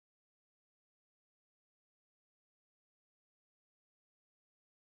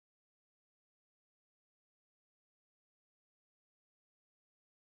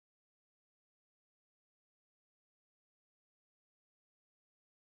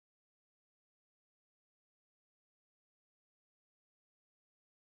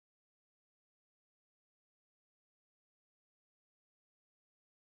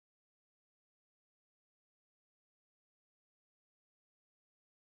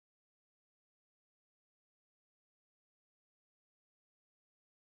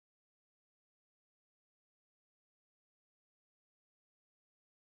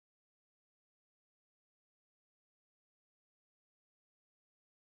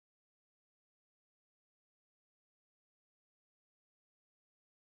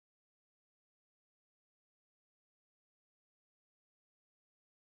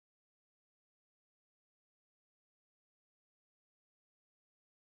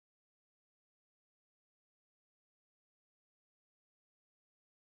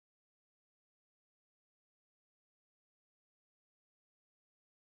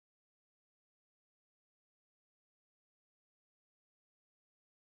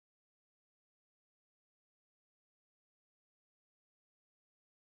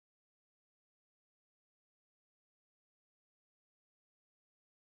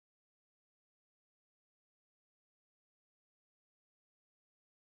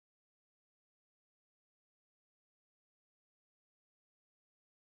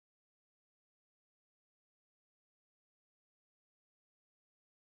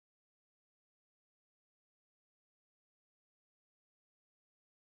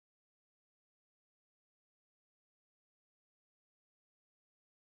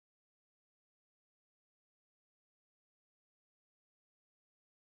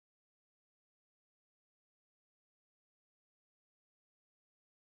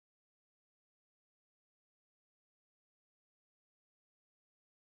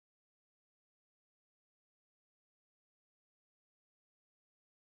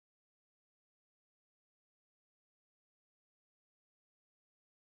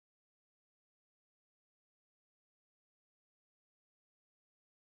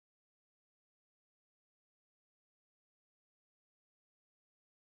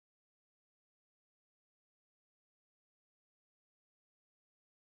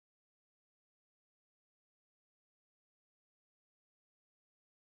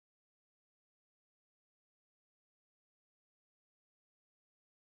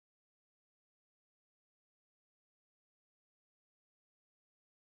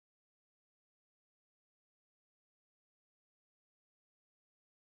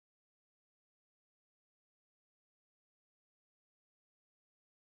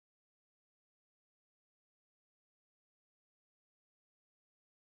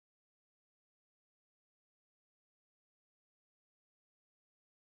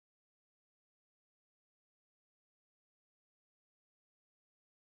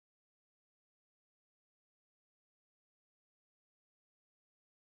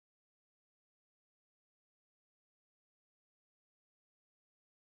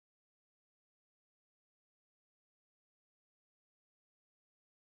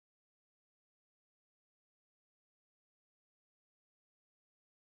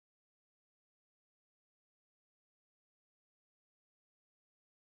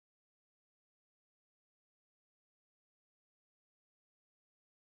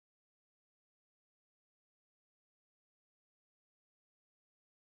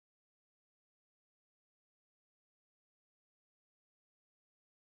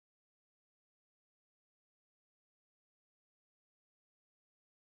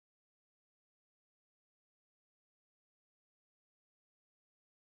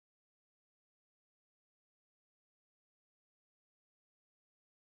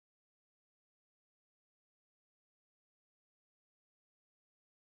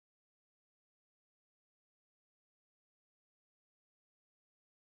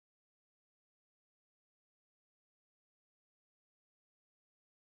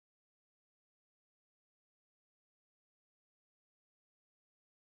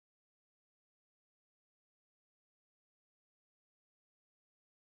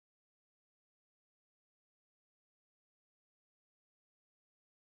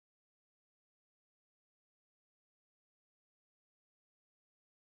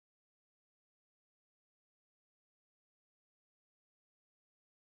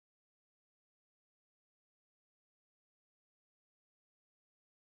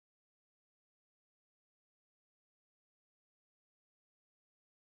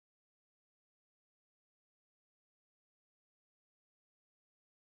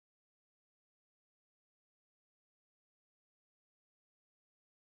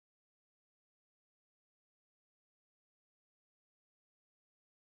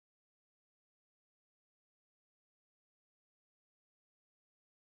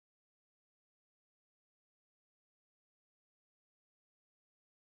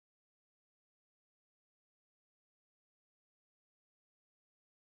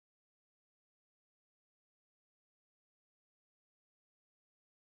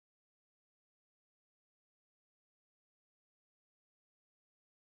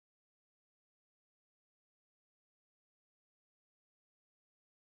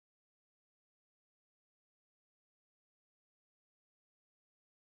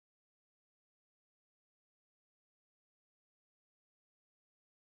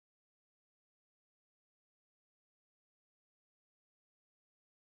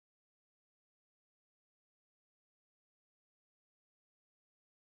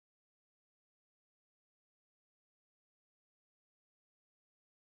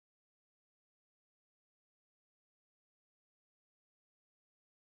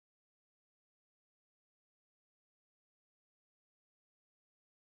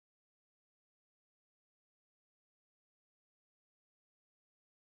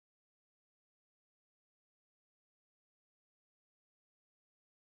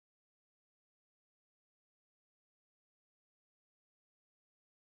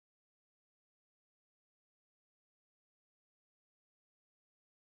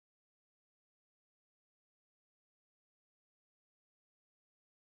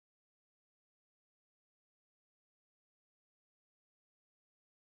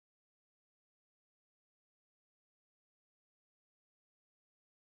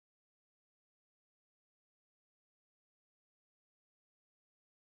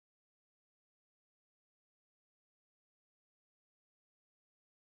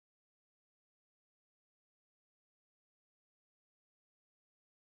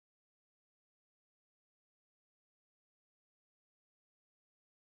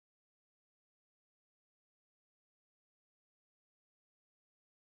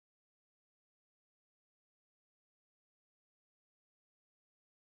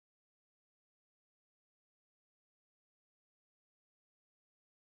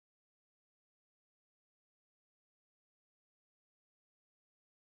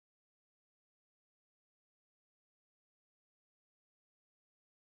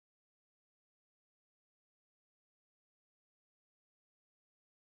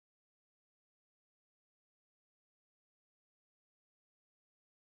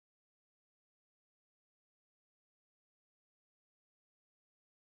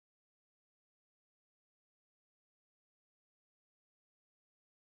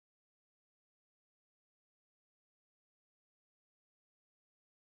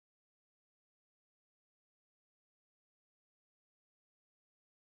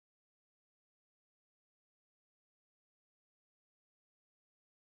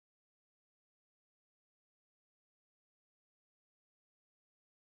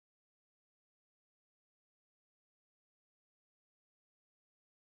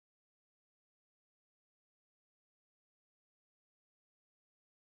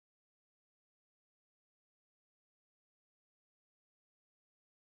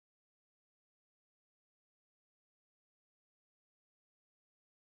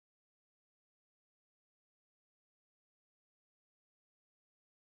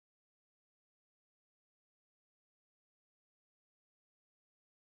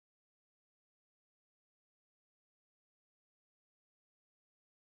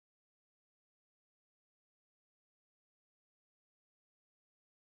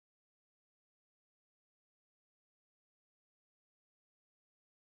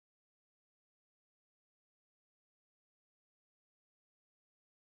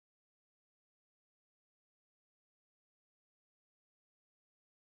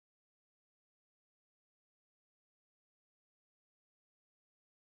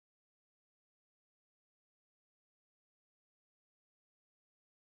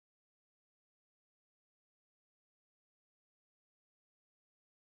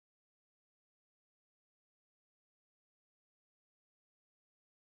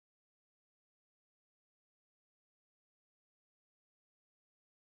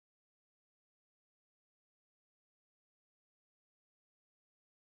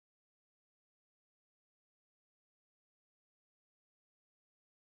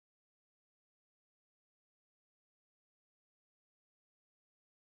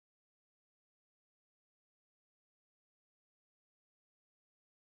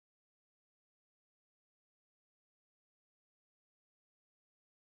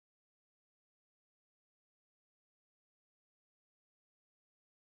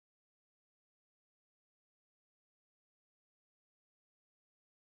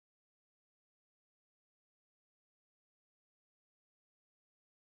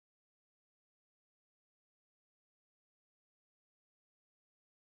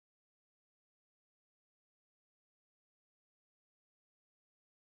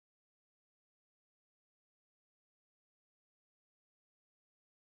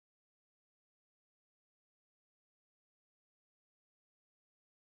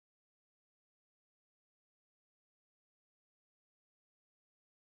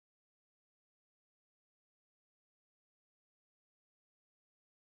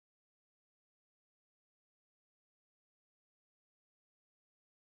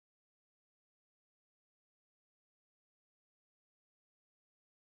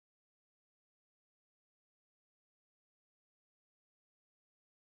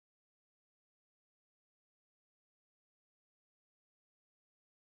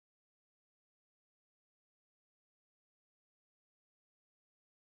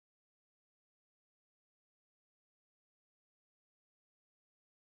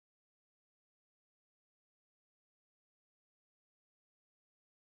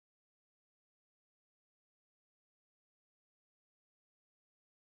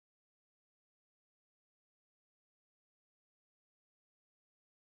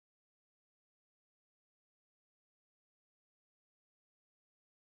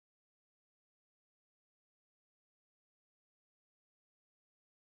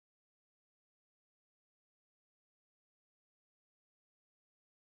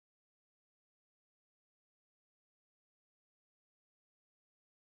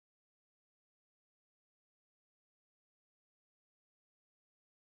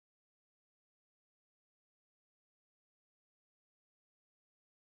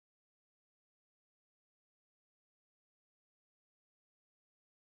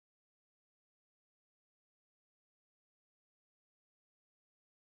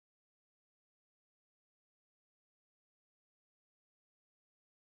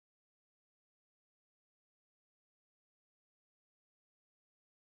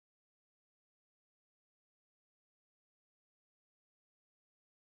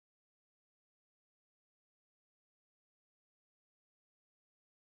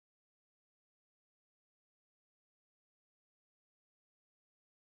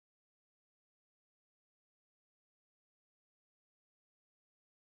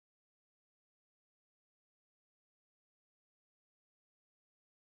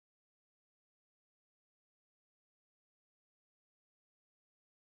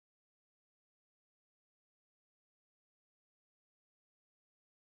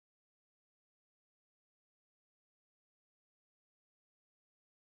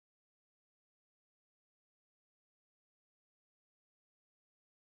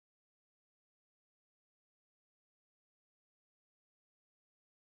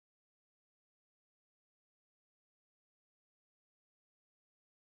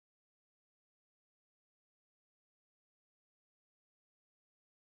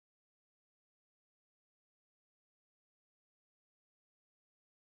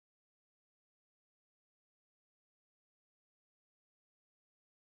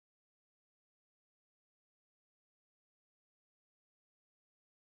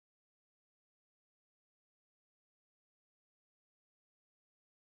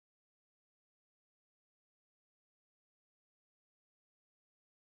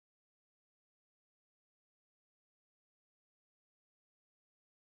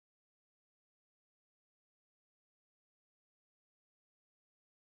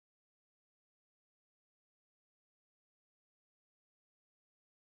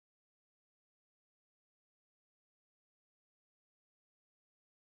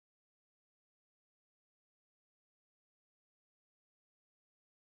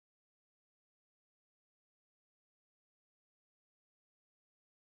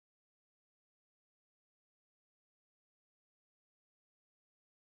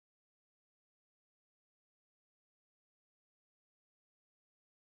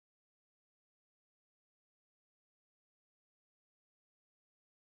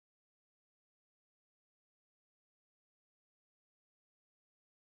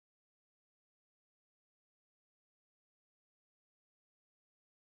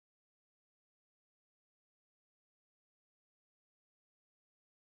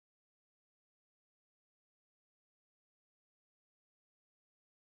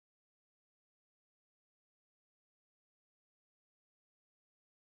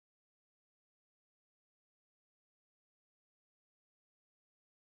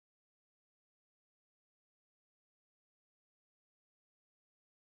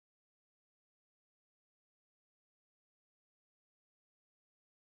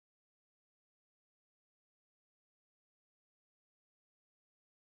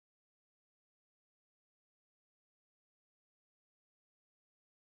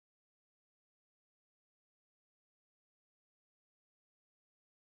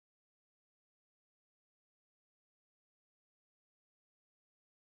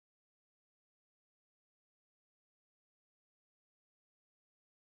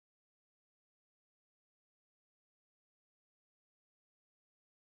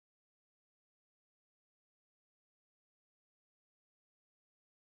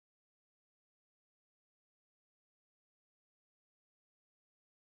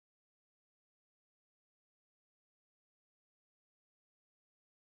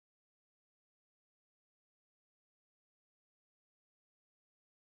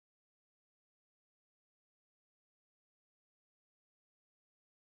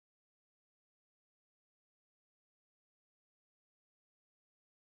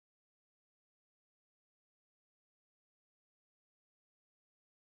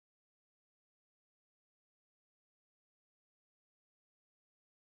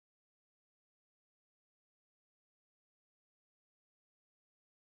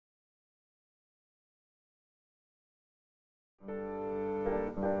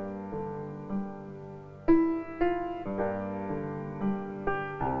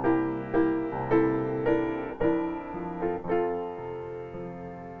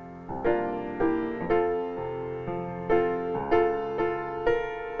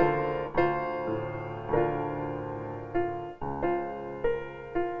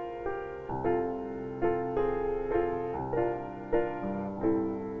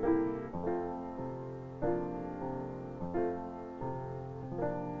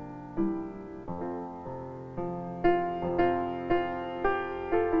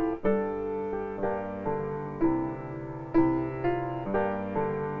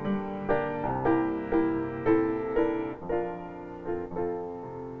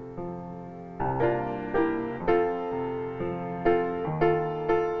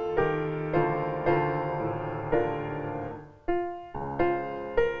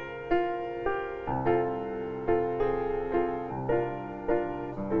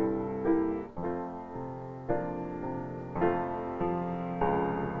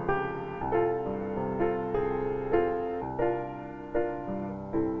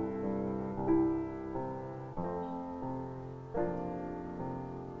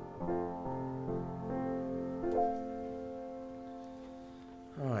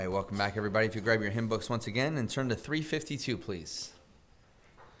Welcome back, everybody. If you grab your hymn books once again and turn to 352, please.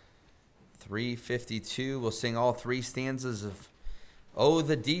 352, we'll sing all three stanzas of Oh,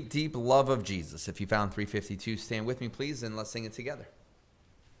 the Deep, Deep Love of Jesus. If you found 352, stand with me, please, and let's sing it together.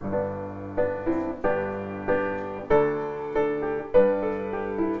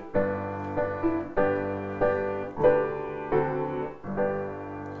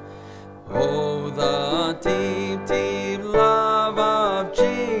 Oh, the deep, deep love of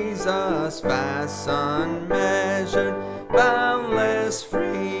Jesus, vast, unmeasured, boundless,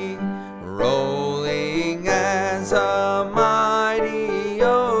 free, rolling as a mighty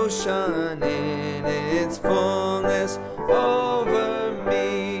ocean in its fullness over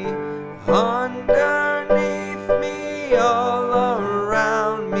me, underneath me, all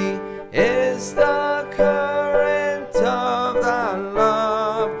around me is the current of thy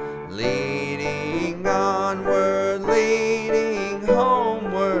love, leading onward, leading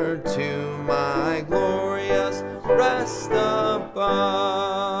homeward to my glorious rest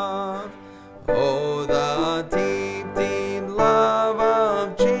above. Oh, the deep, deep love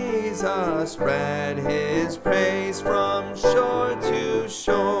of Jesus, spread his praise from shore to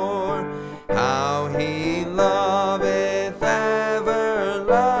shore. How he loveth, ever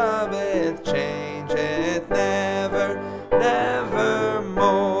loveth, changeth never,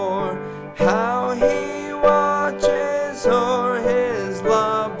 nevermore. How he watches o'er his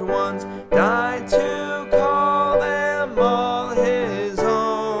loved ones, died to call them all his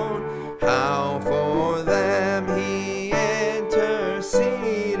own. How for them he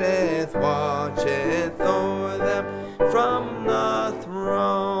intercedeth, watcheth o'er them from the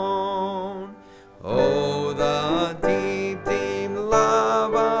throne. Oh, the deep, deep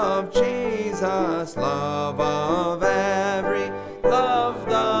love of Jesus, love of every love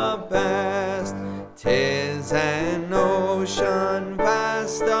the best. 'Tis an ocean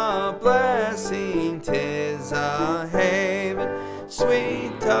vast, a blessing, 'tis a haven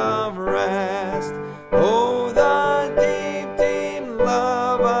sweet of rest. Oh, the deep, deep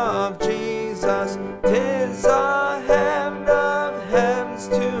love of Jesus, 'tis a heaven of heavens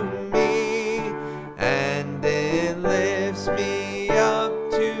to me, and it lifts me up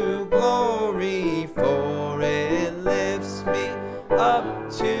to glory, for it lifts me up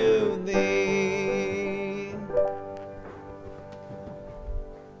to thee.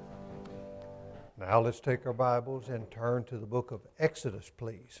 Now let's take our Bibles and turn to the book of Exodus,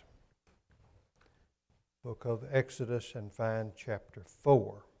 please. Book of Exodus, and find chapter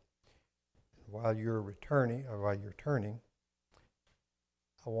 4. While you're turning, I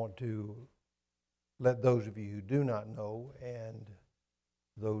want to let those of you who do not know, and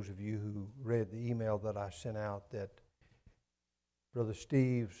those of you who read the email that I sent out, that Brother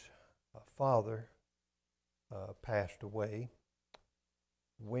Steve's father passed away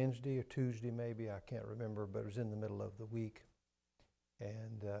Wednesday or Tuesday, maybe, I can't remember, but it was in the middle of the week.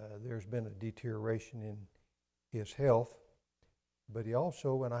 And there's been a deterioration in his health. But he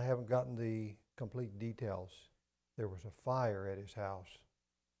also, and I haven't gotten the complete details, there was a fire at his house,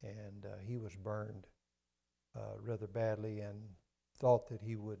 and he was burned rather badly, and thought that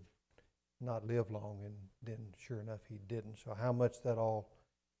he would not live long, and then sure enough he didn't. So how much that all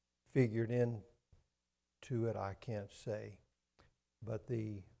figured into it, I can't say. But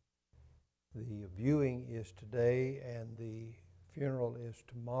the viewing is today, and the funeral is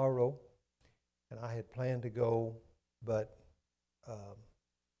tomorrow. And I had planned to go, but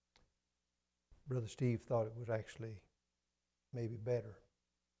Brother Steve thought it was actually maybe better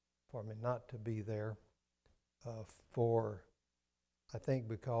for me not to be there I think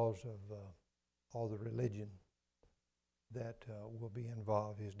because of all the religion that will be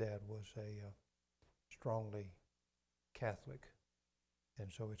involved. His dad was a strongly Catholic,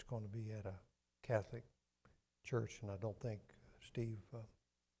 and so it's going to be at a Catholic church, and I don't think Steve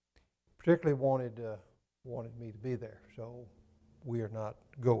particularly wanted me to be there. So we are not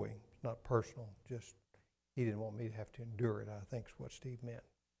going. It's not personal. Just he didn't want me to have to endure it, I think is what Steve meant.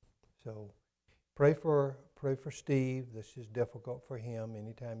 So pray for Steve. This is difficult for him.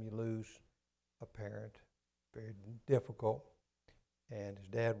 Anytime you lose a parent, very difficult. And his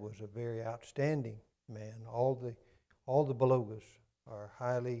dad was a very outstanding man. All the Belogas are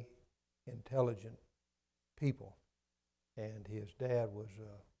highly intelligent people, and his dad was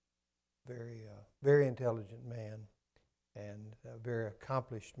a very intelligent man and a very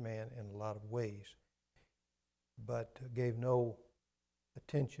accomplished man in a lot of ways, but gave no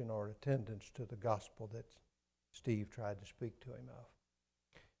attention or attendance to the gospel that Steve tried to speak to him of.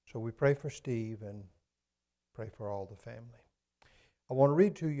 So we pray for Steve and pray for all the family. I want to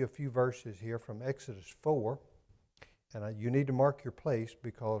read to you a few verses here from Exodus 4, and you need to mark your place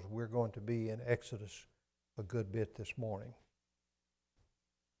because we're going to be in Exodus a good bit this morning.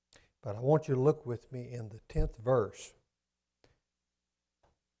 But I want you to look with me in the 10th verse,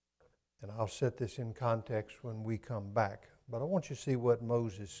 and I'll set this in context when we come back. But I want you to see what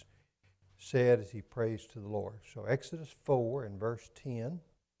Moses said as he prays to the Lord. So Exodus 4 and verse 10,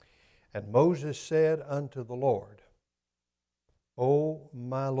 and Moses said unto the Lord, O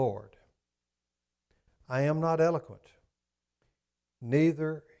my Lord, I am not eloquent,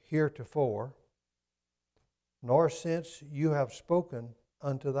 neither heretofore, nor since you have spoken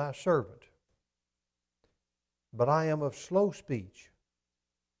unto thy servant. But I am of slow speech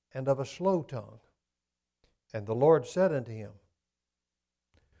and of a slow tongue. And the Lord said unto him,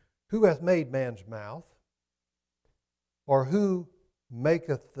 Who hath made man's mouth? Or who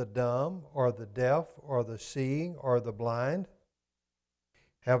maketh the dumb, or the deaf, or the seeing, or the blind?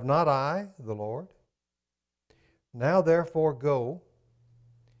 Have not I, the Lord? Now therefore go,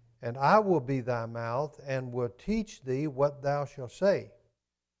 and I will be thy mouth, and will teach thee what thou shalt say.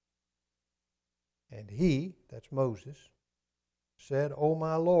 And he, that's Moses, said, O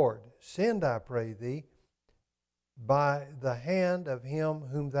my Lord, send, I pray thee, by the hand of him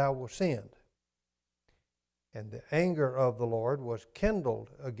whom thou wilt send. And the anger of the Lord was kindled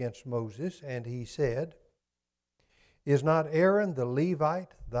against Moses, and he said, Is not Aaron the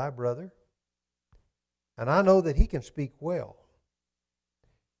Levite thy brother? And I know that he can speak well.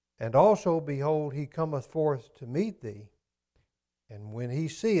 And also, behold, he cometh forth to meet thee, and when he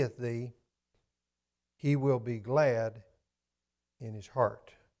seeth thee, he will be glad in his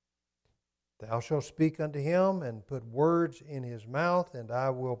heart. Thou shalt speak unto him, and put words in his mouth, and I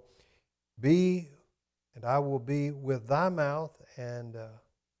will be with thy mouth, and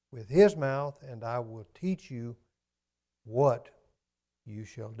with his mouth, and I will teach you what you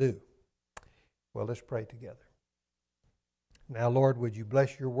shall do. Well, let's pray together. Now, Lord, would you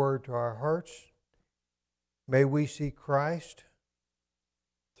bless your word to our hearts? May we see Christ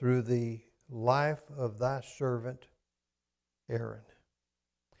through the life of thy servant Aaron.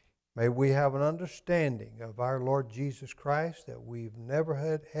 May we have an understanding of our Lord Jesus Christ that we've never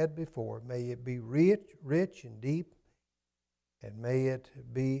had before. May it be rich and deep, and may it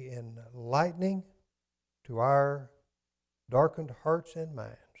be enlightening to our darkened hearts and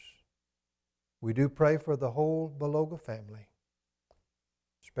minds. We do pray for the whole Beloga family,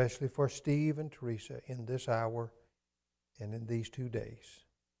 especially for Steve and Teresa in this hour and in these 2 days.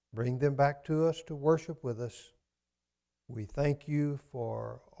 Bring them back to us to worship with us. We thank you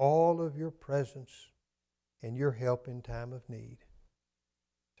for all of your presence and your help in time of need.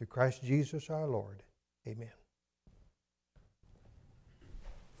 Through Christ Jesus our Lord. Amen.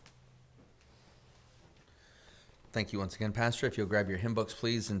 Thank you once again, Pastor. If you'll grab your hymn books,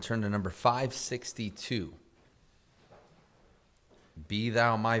 please, and turn to number 562. Be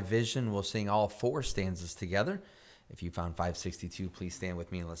Thou My Vision. We'll sing all 4 stanzas together. If you found 562, please stand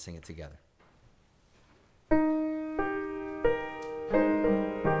with me and let's sing it together.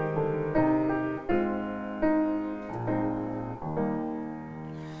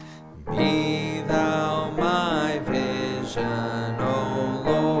 Be Thou my vision, O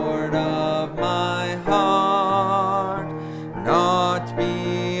Lord of my heart, naught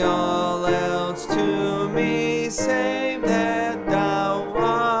be all else to me save that thou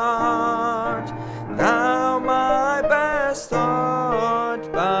art. Thou my best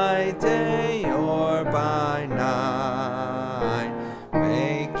thought by day or by night,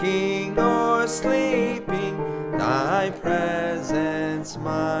 waking or sleeping, thy presence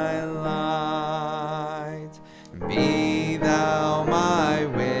my light. Be thou my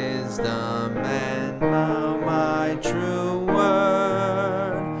wisdom and thou my true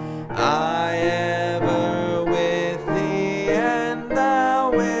word. I ever with thee and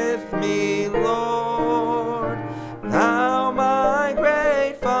thou with me, Lord. Thou my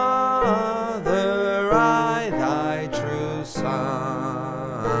great Father, I thy true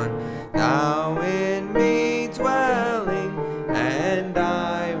Son. Thou in me dwelling, and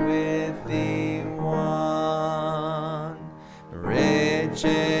I with thee one.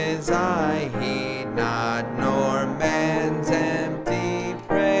 Riches I heed not, nor man's empty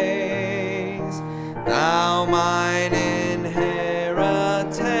praise. Thou mine inheritance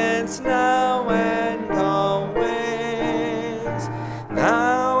now and always.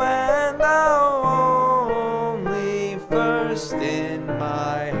 Thou and thou only first in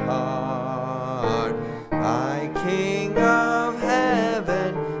my heart. Thy King of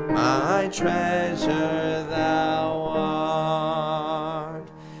heaven, my treasure thou art.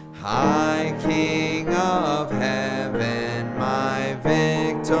 High King of heaven, my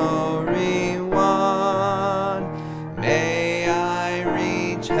victory won. May I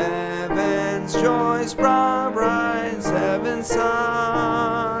reach heaven's joys, bright heaven's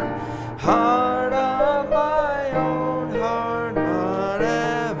sun. Heart of my own heart, not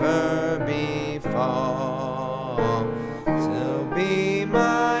ever befall. Still be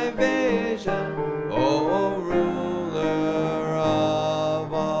my vision, O ruler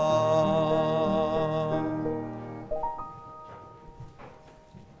of all.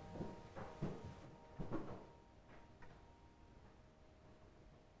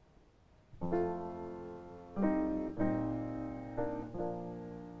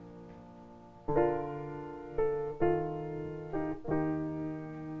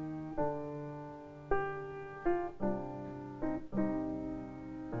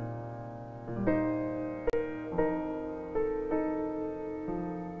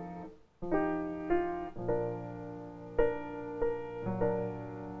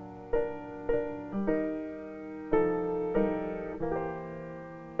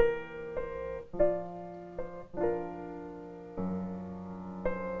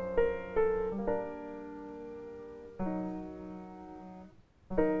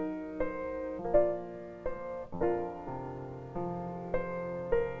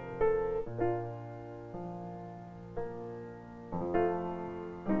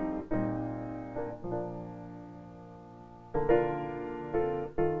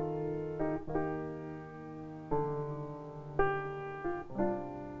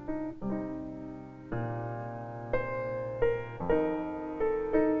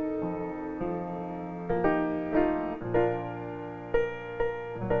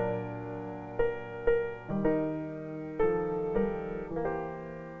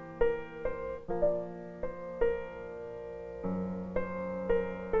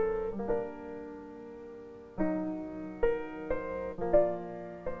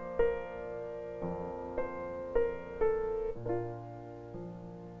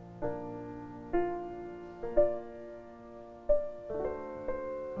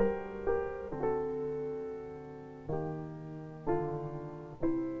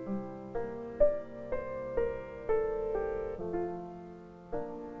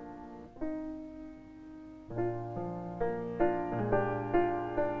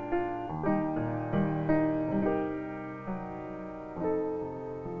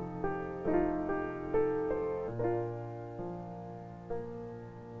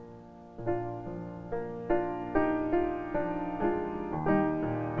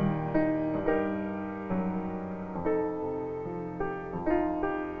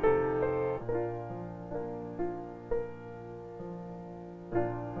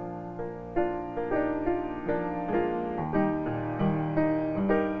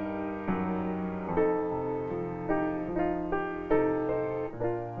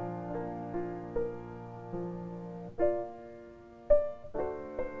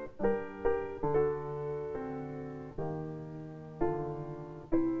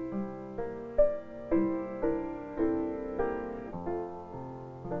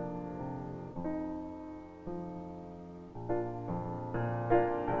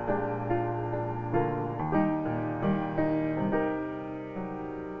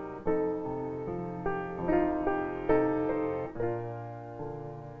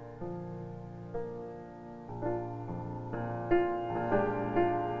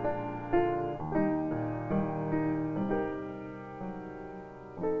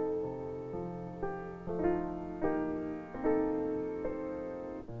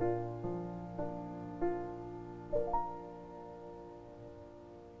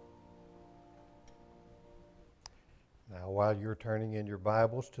 while you're turning in your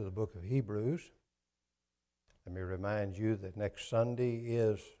Bibles to the book of Hebrews, let me remind you that next Sunday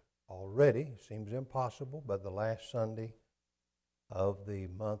is already, seems impossible, but the last Sunday of the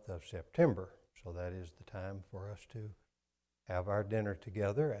month of September. So that is the time for us to have our dinner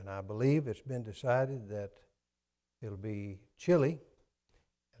together. And I believe it's been decided that it'll be chili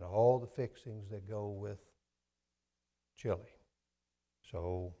and all the fixings that go with chili.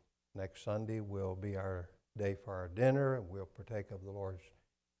 So next Sunday will be our day for our dinner, and we'll partake of the Lord's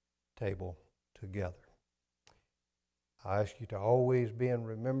table together. I ask you to always be in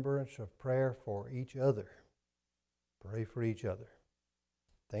remembrance of prayer for each other. Pray for each other.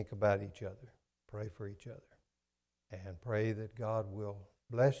 Think about each other. Pray for each other. And pray that God will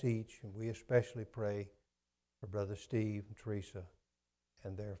bless each, and we especially pray for Brother Steve and Teresa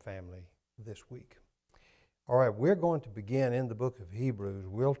and their family this week. All right, we're going to begin in the book of Hebrews.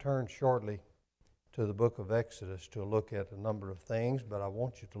 We'll turn shortly to the book of Exodus to look at a number of things, but I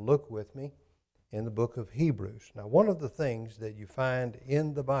want you to look with me in the book of Hebrews. Now, one of the things that you find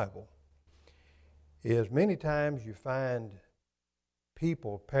in the Bible is many times you find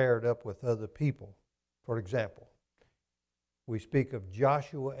people paired up with other people. For example, we speak of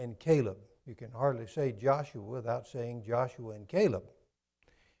Joshua and Caleb. You can hardly say Joshua without saying Joshua and Caleb.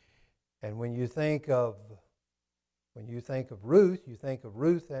 And when you think of Ruth, you think of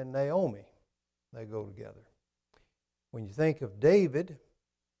Ruth and Naomi. They go together. When you think of David,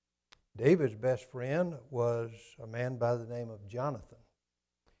 David's best friend was a man by the name of Jonathan.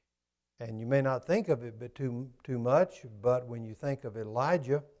 And you may not think of it too much, but when you think of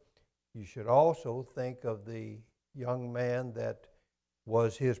Elijah, you should also think of the young man that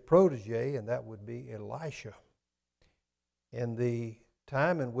was his protege, and that would be Elisha. In the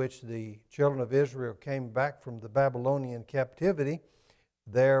time in which the children of Israel came back from the Babylonian captivity,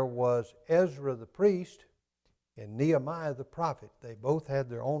 there was Ezra the priest and Nehemiah the prophet. They both had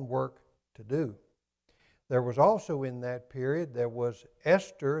their own work to do. There was also in that period, there was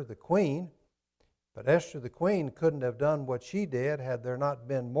Esther the queen, but Esther the queen couldn't have done what she did had there not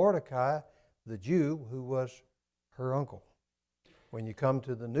been Mordecai the Jew, who was her uncle. When you come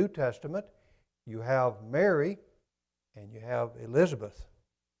to the New Testament, you have Mary and you have Elizabeth.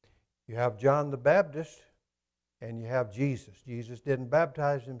 You have John the Baptist and you have Jesus. Jesus didn't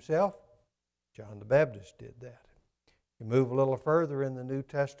baptize himself. John the Baptist did that. You move a little further in the New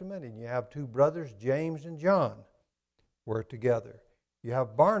Testament and you have two brothers, James and John, were together. You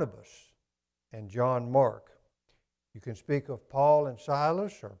have Barnabas and John Mark. You can speak of Paul and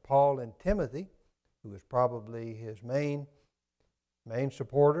Silas, or Paul and Timothy, who was probably his main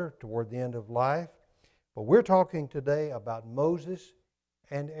supporter toward the end of life. But we're talking today about Moses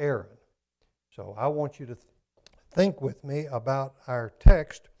and Aaron. So I want you to think with me about our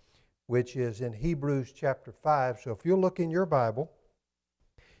text, which is in Hebrews chapter 5. So if you'll look in your Bible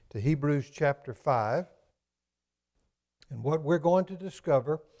to Hebrews chapter 5, and what we're going to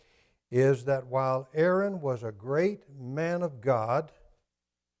discover is that while Aaron was a great man of God,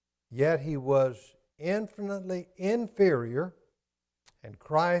 yet he was infinitely inferior, and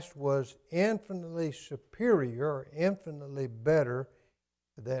Christ was infinitely superior, or infinitely better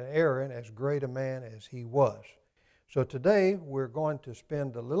than Aaron, as great a man as he was. So today we're going to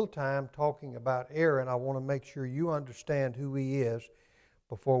spend a little time talking about Aaron. I want to make sure you understand who he is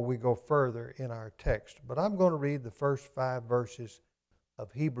before we go further in our text. But I'm going to read the first 5 verses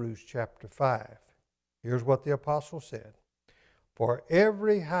of Hebrews chapter 5. Here's what the apostle said. For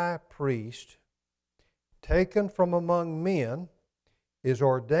every high priest taken from among men is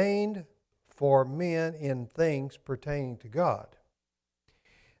ordained for men in things pertaining to God,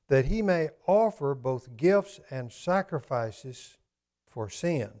 that he may offer both gifts and sacrifices for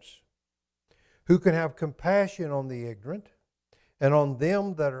sins, who can have compassion on the ignorant and on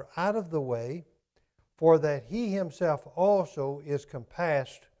them that are out of the way, for that he himself also is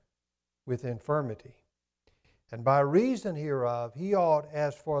compassed with infirmity. And by reason hereof he ought,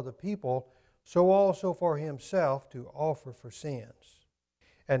 as for the people, so also for himself, to offer for sins.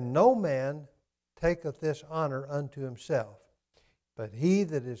 And no man taketh this honor unto himself, but he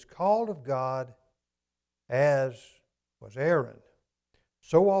that is called of God, as was Aaron.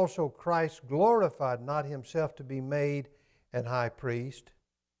 So also Christ glorified not himself to be made an high priest,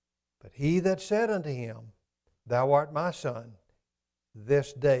 but he that said unto him, Thou art my son,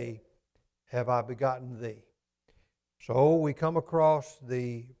 this day have I begotten thee. So we come across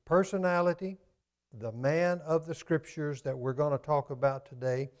the personality, the man of the Scriptures that we're going to talk about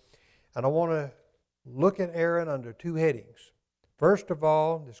today. And I want to look at Aaron under 2 headings. First of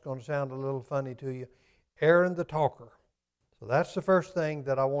all, this is going to sound a little funny to you, Aaron the talker. So that's the first thing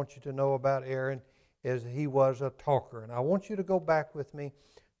that I want you to know about Aaron. is he was a talker. And I want you to go back with me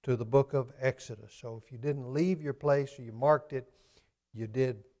to the book of Exodus. So if you didn't leave your place or you marked it, you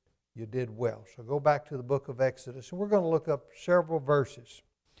did well. So go back to the book of Exodus, and we're going to look up several verses.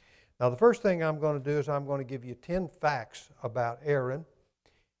 Now, the first thing I'm going to do is I'm going to give you 10 facts about Aaron,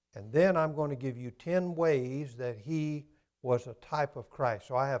 and then I'm going to give you 10 ways that he was a type of Christ.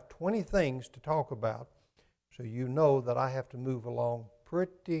 So I have 20 things to talk about, so you know that I have to move along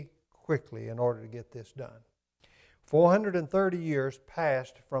pretty quickly in order to get this done. 430 years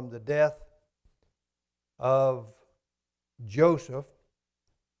passed from the death of Joseph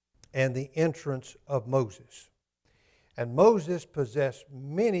and the entrance of Moses. And Moses possessed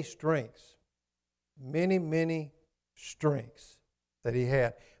many strengths, many strengths that he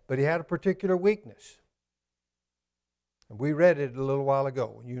had. But he had a particular weakness. And we read it a little while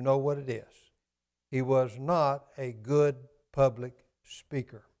ago. You know what it is. He was not a good public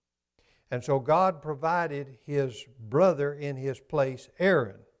speaker. And so God provided his brother in his place,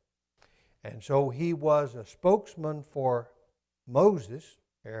 Aaron. And so he was a spokesman for Moses,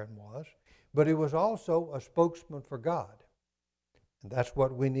 Aaron was, but he was also a spokesman for God. And that's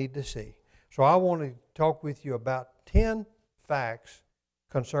what we need to see. So I want to talk with you about 10 facts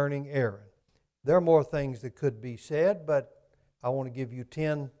concerning Aaron. There are more things that could be said, but I want to give you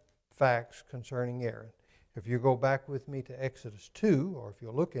 10 facts concerning Aaron. If you go back with me to Exodus 2, or if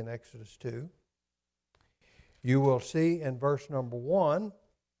you look in Exodus 2, you will see in verse number 1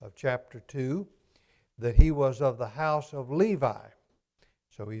 of chapter 2 that he was of the house of Levi.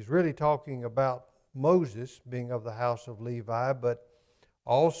 So he's really talking about Moses being of the house of Levi, but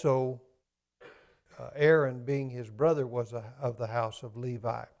also Aaron being his brother was of the house of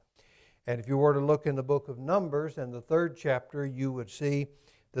Levi. And if you were to look in the book of Numbers in the 3rd chapter, you would see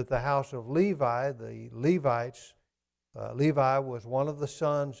that the house of Levi, the Levites, Levi was one of the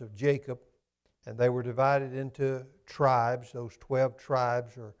sons of Jacob, and they were divided into tribes, those 12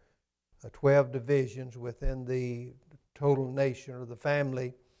 tribes or 12 divisions within the total nation or the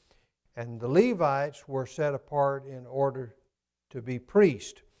family. And the Levites were set apart in order to be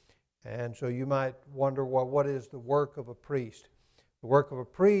priests. And so you might wonder, well, what is the work of a priest? The work of a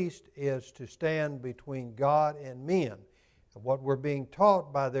priest is to stand between God and men. And what we're being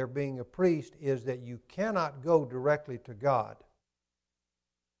taught by their being a priest is that you cannot go directly to God.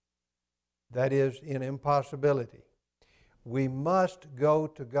 That is an impossibility. We must go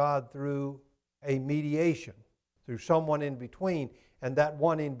to God through a mediation, through someone in between, and that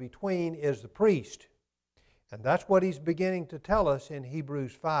one in between is the priest. And that's what he's beginning to tell us in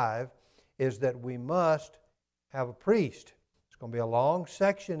Hebrews 5, is that we must have a priest. It's going to be a long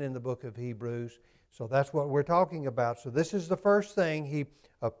section in the book of Hebrews, so that's what we're talking about. So this is the first thing. He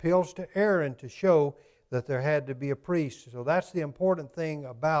appeals to Aaron to show that there had to be a priest. So that's the important thing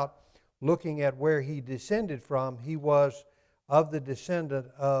about looking at where he descended from. He was of the descendant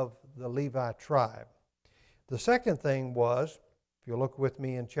of the Levi tribe. The second thing was, if you look with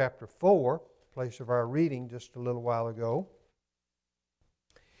me in chapter 4, place of our reading just a little while ago,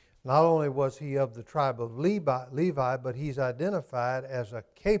 not only was he of the tribe of Levi, but he's identified as a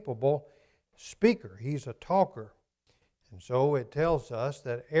capable speaker. He's a talker. And so it tells us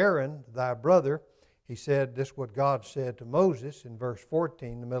that Aaron, thy brother, he said, this is what God said to Moses in verse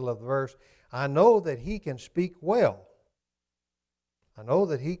 14, the middle of the verse, I know that he can speak well. I know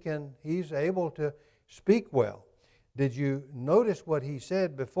that he's able to speak well. Did you notice what he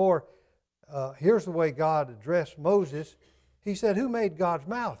said before? Here's the way God addressed Moses. He said, who made God's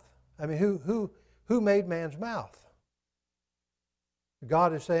mouth? I mean, who made man's mouth?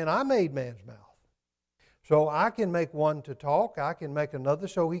 God is saying, I made man's mouth. So I can make one to talk. I can make another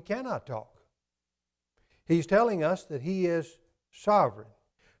so he cannot talk. He's telling us that he is sovereign.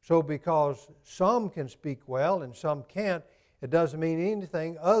 So because some can speak well and some can't, it doesn't mean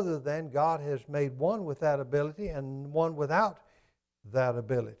anything other than God has made one with that ability and one without that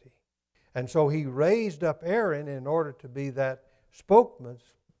ability. And so he raised up Aaron in order to be that spokesman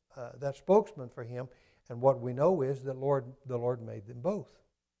for him. And what we know is that the Lord made them both.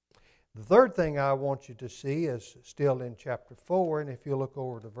 The third thing I want you to see is still in chapter 4, and if you look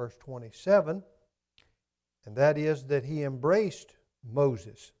over to verse 27, and that is that he embraced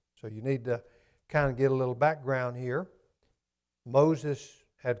Moses. So you need to kind of get a little background here. Moses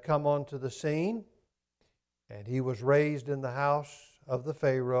had come onto the scene, and he was raised in the house of the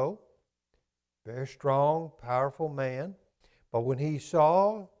Pharaoh. Very strong, powerful man. But when he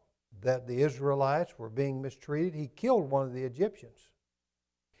saw that the Israelites were being mistreated, he killed one of the Egyptians.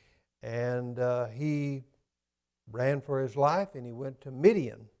 And he ran for his life, and he went to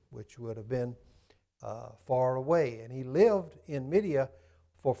Midian, which would have been far away. And he lived in Midian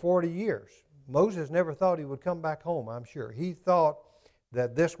for 40 years. Moses never thought he would come back home, I'm sure. He thought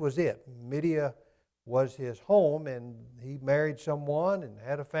that this was it. Midian was his home, and he married someone and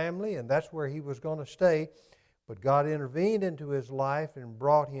had a family, and that's where he was going to stay. But God intervened into his life and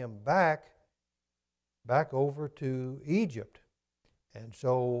brought him back over to Egypt. And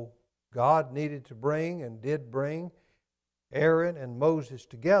so God needed to bring and did bring Aaron and Moses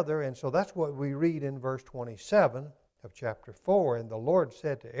together. And so that's what we read in verse 27 of chapter 4. And the Lord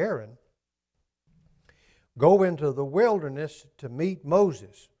said to Aaron, "Go into the wilderness to meet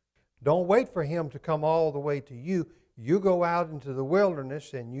Moses. Don't wait for him to come all the way to you. You go out into the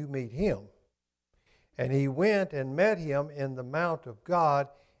wilderness and you meet him." And he went and met him in the mount of God,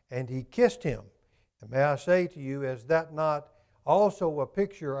 and he kissed him. And may I say to you, is that not also a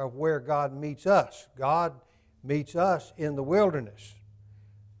picture of where God meets us? God meets us in the wilderness.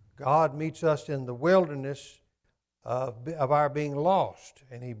 God meets us in the wilderness of our being lost,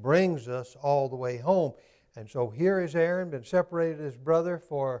 and he brings us all the way home. And so here is Aaron, been separated his brother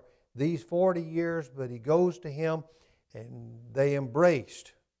for these 40 years, but he goes to him, and they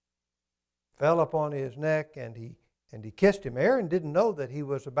embraced, fell upon his neck, and he kissed him. Aaron didn't know that he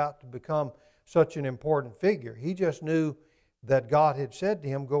was about to become such an important figure. He just knew that God had said to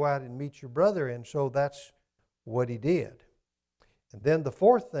him, "Go out and meet your brother," and so that's what he did. And then the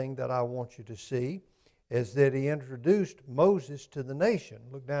fourth thing that I want you to see is that he introduced Moses to the nation.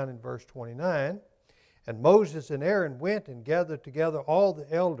 Look down in verse 29. "And Moses and Aaron went and gathered together all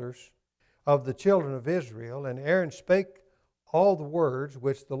the elders of the children of Israel. And Aaron spake all the words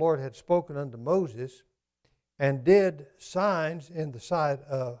which the Lord had spoken unto Moses, and did signs in the sight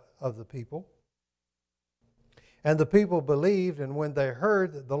of the people. And the people believed, and when they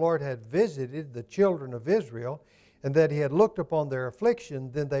heard that the Lord had visited the children of Israel, and that he had looked upon their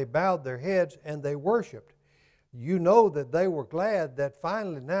affliction, then they bowed their heads and they worshiped." You know that they were glad that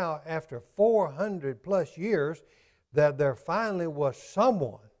finally now, after 400 plus years, that there finally was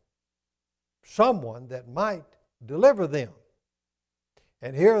someone that might deliver them.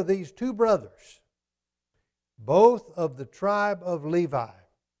 And here are these two brothers, both of the tribe of Levi.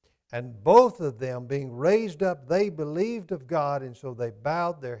 And both of them being raised up, they believed of God, and so they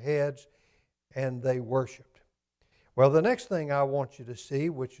bowed their heads and they worshiped. Well, the next thing I want you to see,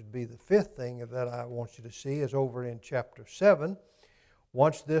 which would be the fifth thing that I want you to see, is over in chapter 7.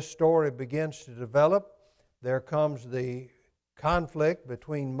 Once this story begins to develop, there comes the conflict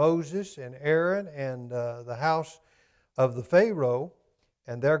between Moses and Aaron and the house of the Pharaoh,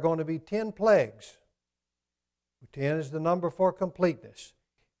 and there are going to be 10 plagues. 10 is the number for completeness.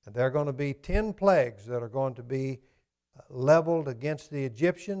 And there are going to be 10 plagues that are going to be leveled against the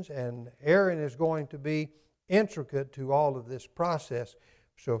Egyptians, and Aaron is going to be intricate to all of this process.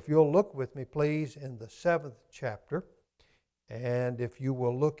 So if you'll look with me, please, in the 7th chapter, and if you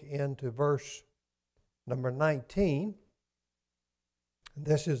will look into verse number 19,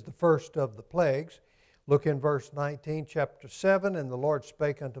 this is the first of the plagues. Look in verse 19, chapter 7, "And the Lord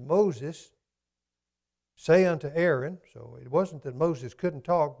spake unto Moses, say unto Aaron," so it wasn't that Moses couldn't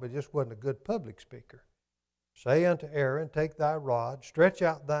talk, but just wasn't a good public speaker. "Say unto Aaron, take thy rod, stretch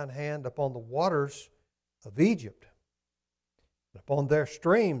out thine hand upon the waters of Egypt, and upon their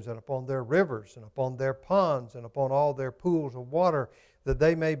streams, and upon their rivers, and upon their ponds, and upon all their pools of water, that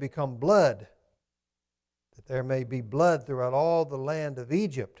they may become blood, that there may be blood throughout all the land of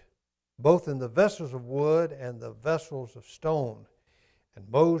Egypt, both in the vessels of wood and the vessels of stone." And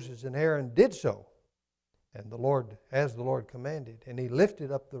Moses and Aaron did so, and the Lord, as the Lord commanded. And he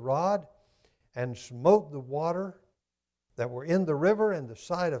lifted up the rod and smote the water that were in the river in the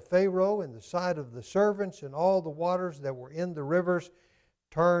sight of Pharaoh, in the sight of the servants, and all the waters that were in the rivers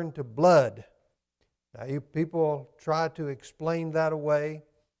turned to blood. Now, you people try to explain that away,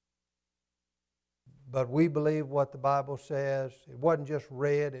 but we believe what the Bible says. It wasn't just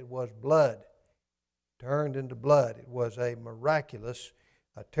red, it was blood. Turned into blood. It was a miraculous,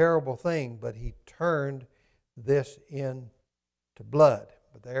 a terrible thing, but he turned this into blood.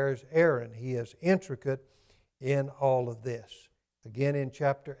 But there's Aaron. He is intricate in all of this. Again in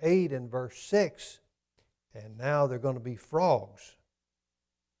chapter 8 and verse 6, and now they're going to be frogs.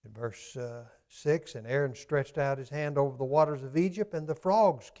 In verse 6, "And Aaron stretched out his hand over the waters of Egypt, and the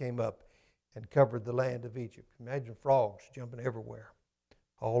frogs came up and covered the land of Egypt." Imagine frogs jumping everywhere,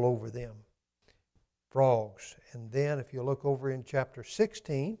 all over them. Frogs. And then if you look over in chapter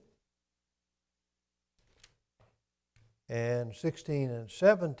 16, and 16 and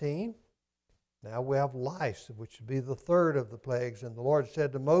 17, now we have lice, which would be the third of the plagues. "And the Lord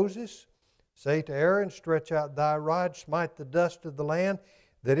said to Moses, say to Aaron, stretch out thy rod, smite the dust of the land,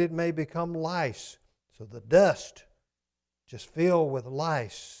 that it may become lice." So the dust just filled with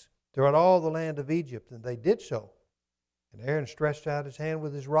lice. throughout all the land of Egypt, and they did so. And Aaron stretched out his hand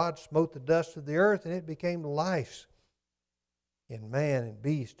with his rod, smote the dust of the earth, and it became lice in man and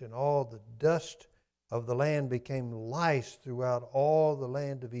beast, and all the dust of the land became lice throughout all the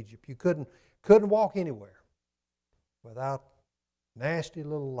land of Egypt. You couldn't walk anywhere without nasty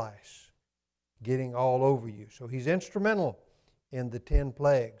little lice getting all over you. So he's instrumental in the 10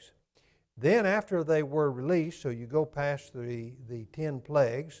 plagues. Then after they were released, so you go past the 10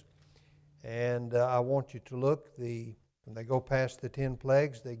 plagues, and I want you to look, when they go past the 10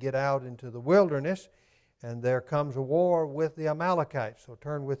 plagues, they get out into the wilderness, and there comes a war with the Amalekites. So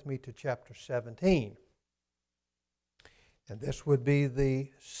turn with me to chapter 17. And this would be the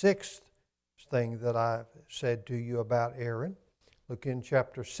 6th thing that I've said to you about Aaron. Look in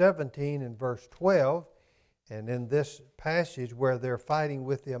chapter 17 and verse 12. And in this passage where they're fighting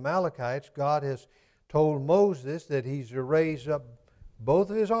with the Amalekites, God has told Moses that he's to raise up both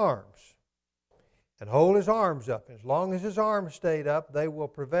of his arms and hold his arms up. As long as his arms stayed up, they will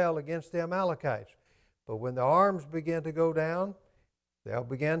prevail against the Amalekites. But when the arms begin to go down, they'll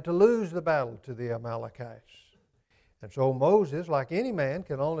begin to lose the battle to the Amalekites. And so Moses, like any man,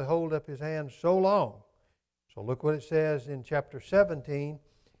 can only hold up his hands so long. So look what it says in chapter 17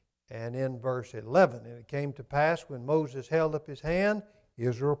 and in verse 11. And it came to pass when Moses held up his hand,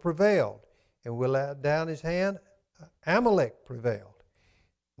 Israel prevailed. And when he let down his hand, Amalek prevailed.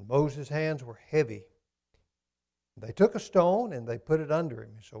 And Moses' hands were heavy. They took a stone and they put it under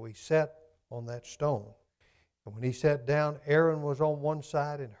him. So he sat on that stone. And when he sat down, Aaron was on one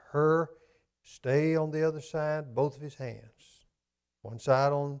side and Hur stay on the other side, both of his hands. One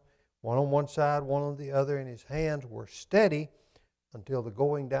on one side, one on the other, and his hands were steady until the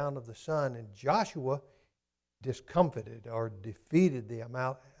going down of the sun. And Joshua discomfited or defeated the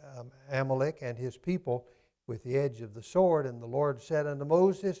Amalek and his people with the edge of the sword. And the Lord said unto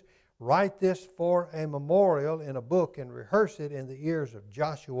Moses, write this for a memorial in a book and rehearse it in the ears of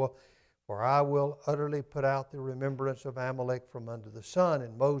Joshua, for I will utterly put out the remembrance of Amalek from under the sun.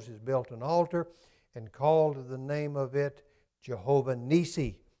 And Moses built an altar and called the name of it Jehovah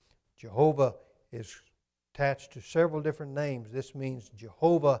Nissi. Jehovah is attached to several different names. This means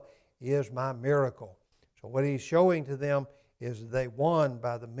Jehovah is my miracle. So what he's showing to them is they won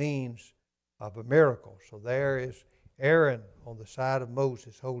by the means of a miracle. So there is Aaron on the side of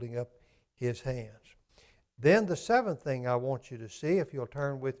Moses holding up his hands. Then the 7th thing I want you to see, if you'll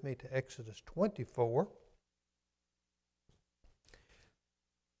turn with me to Exodus 24.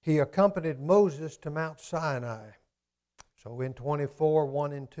 He accompanied Moses to Mount Sinai. So in 24,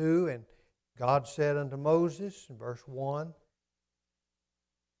 1 and 2, and God said unto Moses, in verse 1,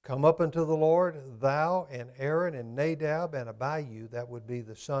 come up unto the Lord, thou and Aaron and Nadab and Abihu, that would be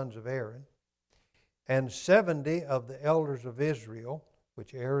the sons of Aaron, and 70 of the elders of Israel,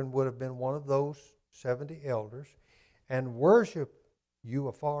 which Aaron would have been one of those 70 elders, and worship you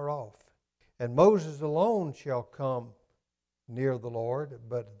afar off. And Moses alone shall come near the Lord,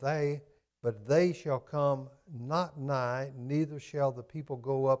 but they shall come not nigh, neither shall the people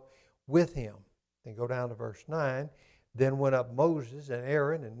go up with him. Then go down to verse 9. Then went up Moses and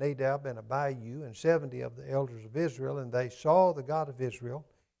Aaron and Nadab and Abihu and 70 of the elders of Israel, and they saw the God of Israel.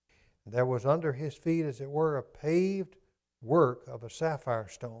 And there was under his feet, as it were, a paved work of a sapphire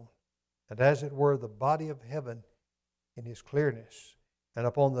stone, and as it were the body of heaven in his clearness. And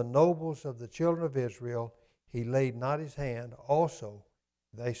upon the nobles of the children of Israel he laid not his hand. Also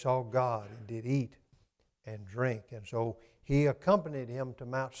they saw God and did eat and drink. And so he accompanied him to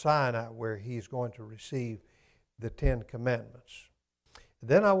Mount Sinai, where he is going to receive the 10 Commandments.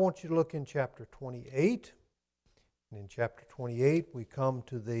 Then I want you to look in chapter 28. And in chapter 28 we come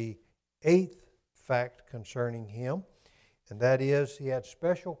to the 8th fact concerning him. And that is, he had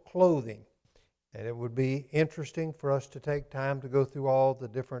special clothing. And it would be interesting for us to take time to go through all the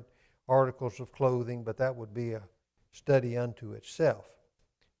different articles of clothing, but that would be a study unto itself.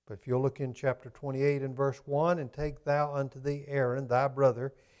 But if you'll look in chapter 28 and verse 1, and take thou unto thee Aaron thy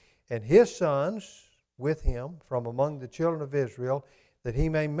brother, and his sons with him from among the children of Israel, that he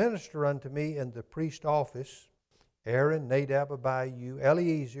may minister unto me in the priest office, Aaron, Nadab, Abihu,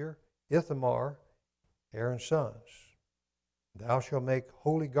 Eleazar, Ithamar, Aaron's sons. Thou shalt make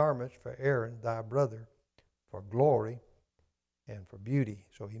holy garments for Aaron thy brother, for glory and for beauty.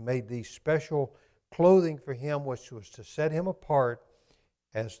 So he made these special clothing for him, which was to set him apart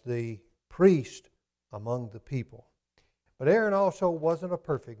as the priest among the people. But Aaron also wasn't a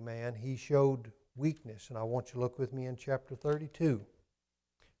perfect man. He showed weakness. And I want you to look with me in chapter 32.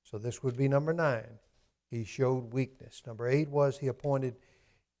 So this would be number 9. He showed weakness. Number 8 was he appointed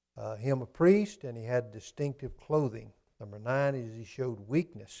him a priest, and he had distinctive clothing. Number 9 is he showed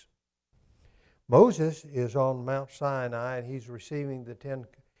weakness. Moses is on Mount Sinai, and he's receiving the 10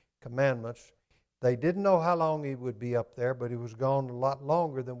 Commandments. They didn't know how long he would be up there, but he was gone a lot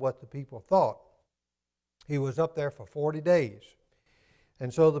longer than what the people thought. He was up there for 40 days.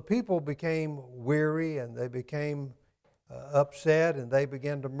 And so the people became weary, and they became upset, and they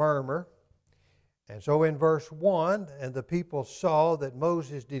began to murmur. And so in verse 1, and the people saw that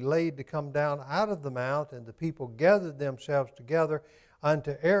Moses delayed to come down out of the mount, and the people gathered themselves together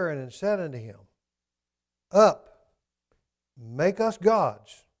unto Aaron and said unto him, Up, make us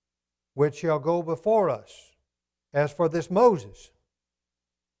gods, which shall go before us. As for this Moses,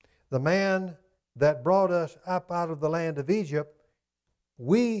 the man that brought us up out of the land of Egypt,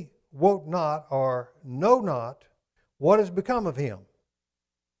 we wot not or know not what has become of him.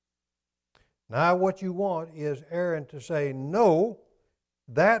 Now what you want is Aaron to say, no,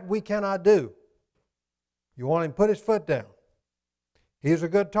 that we cannot do. You want him to put his foot down. He's a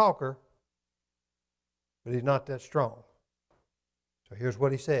good talker, but he's not that strong. So here's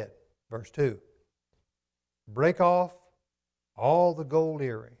what he said, verse 2. Break off all the gold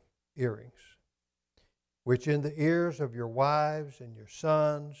earrings, which in the ears of your wives and your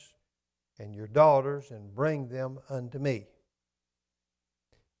sons and your daughters, and bring them unto me.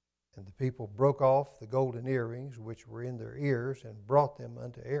 And the people broke off the golden earrings which were in their ears, and brought them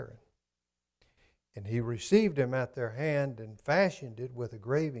unto Aaron. And he received them at their hand, and fashioned it with a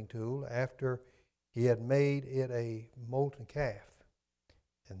graving tool, after he had made it a molten calf.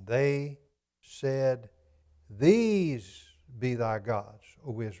 And they said, These be thy gods,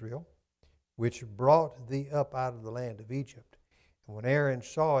 O Israel, which brought thee up out of the land of Egypt. And when Aaron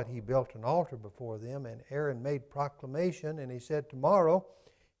saw it, he built an altar before them, and Aaron made proclamation, and he said, Tomorrow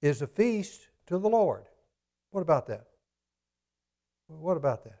is a feast to the Lord. What about that? What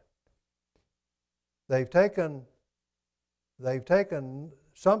about that? They've taken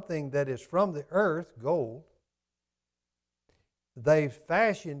something that is from the earth, gold. They've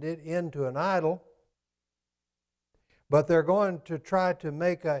fashioned it into an idol, but they're going to try to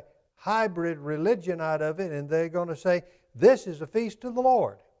make a hybrid religion out of it, and they're going to say, this is a feast to the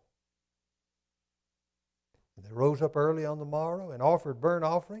Lord. And they rose up early on the morrow and offered burnt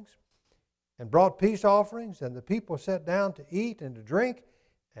offerings and brought peace offerings, and the people sat down to eat and to drink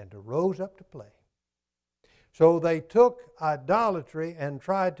and to rose up to play. So they took idolatry and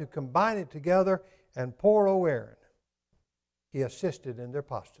tried to combine it together, and poor old Aaron, he assisted in their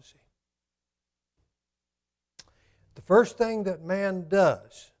apostasy. The first thing that man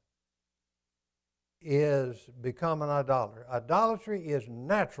does is become an idolater. Idolatry is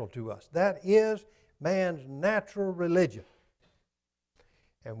natural to us. That is man's natural religion.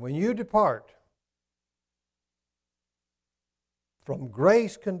 And when you depart from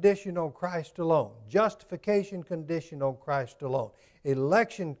grace conditioned on Christ alone, justification conditioned on Christ alone,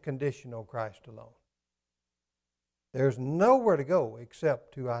 election conditioned on Christ alone, there's nowhere to go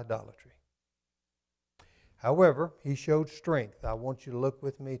except to idolatry. However, he showed strength. I want you to look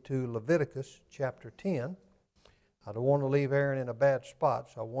with me to Leviticus chapter 10. I don't want to leave Aaron in a bad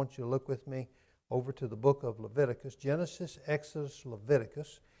spot, so I want you to look with me over to the book of Leviticus, Genesis, Exodus,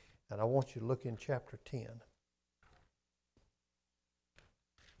 Leviticus, and I want you to look in chapter 10. You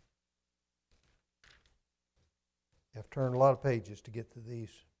have to turn a lot of pages to get to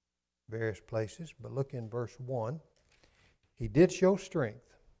these various places, but look in verse 1. He did show strength.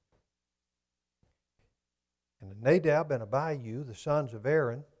 And Nadab and Abihu, the sons of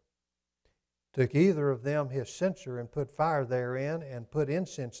Aaron, took either of them his censer and put fire therein and put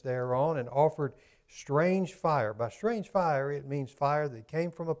incense thereon and offered strange fire. By strange fire, it means fire that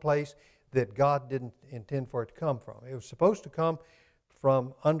came from a place that God didn't intend for it to come from. It was supposed to come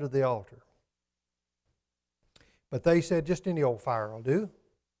from under the altar. But they said, just any old fire will do.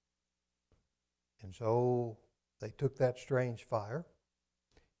 And so they took that strange fire.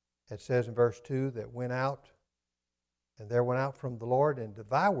 It says in verse 2 that went out, and there went out from the Lord and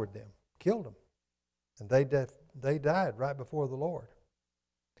devoured them, killed them. And they died right before the Lord.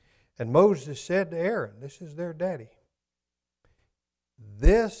 And Moses said to Aaron, this is their daddy,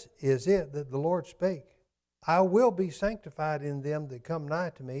 this is it that the Lord spake. I will be sanctified in them that come nigh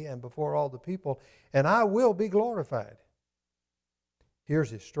to me and before all the people, and I will be glorified.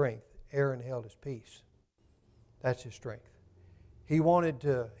 Here's his strength. Aaron held his peace. That's his strength. He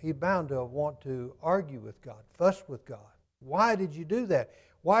bound to want to argue with God, fuss with God. Why did you do that?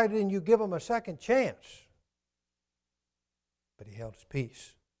 Why didn't you give him a second chance? But he held his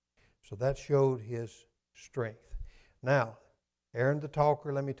peace. So that showed his strength. Now, Aaron the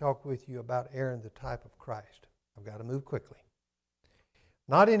talker, let me talk with you about Aaron the type of Christ. I've got to move quickly.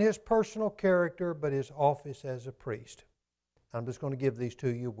 Not in his personal character, but his office as a priest. I'm just going to give these to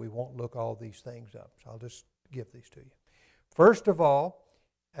you. We won't look all these things up, so I'll just give these to you. First of all,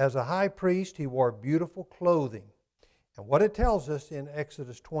 as a high priest, he wore beautiful clothing. And what it tells us in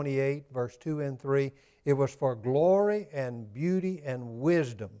Exodus 28, verse 2 and 3, it was for glory and beauty and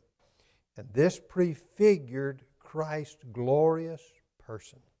wisdom. And this prefigured Christ's glorious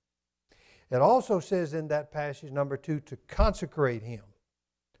person. It also says in that passage, number 2, to consecrate him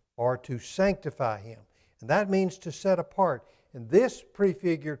or to sanctify him. And that means to set apart. And this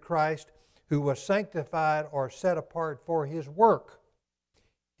prefigured Christ who was sanctified or set apart for his work.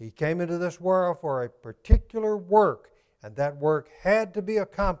 He came into this world for a particular work, and that work had to be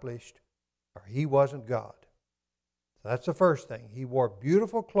accomplished or he wasn't God. So that's the first thing. He wore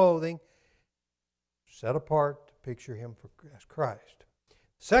beautiful clothing, set apart to picture him as Christ.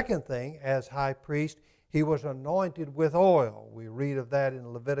 Second thing, as high priest, he was anointed with oil. We read of that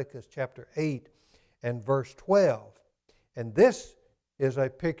in Leviticus chapter 8 and verse 12. And this is a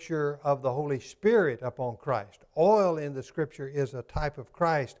picture of the Holy Spirit upon Christ. Oil in the Scripture is a type of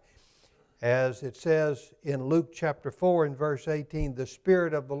Christ. As it says in Luke chapter 4 and verse 18, the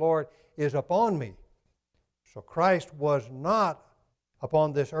Spirit of the Lord is upon me. So Christ was not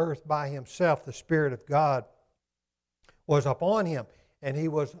upon this earth by himself. The Spirit of God was upon him. And he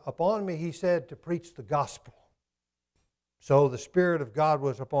was upon me, he said, to preach the gospel. So the Spirit of God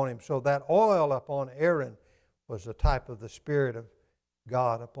was upon him. So that oil upon Aaron was a type of the Spirit of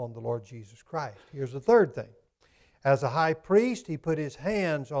God upon the Lord Jesus Christ. Here's the third thing. As a high priest, he put his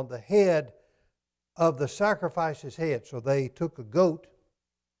hands on the head of the sacrifice's head. So they took a goat,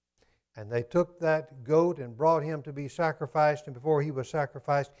 and they took that goat and brought him to be sacrificed. And before he was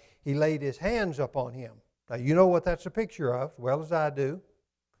sacrificed, he laid his hands upon him. Now, you know what that's a picture of, as well as I do.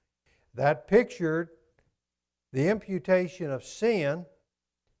 That pictured the imputation of sin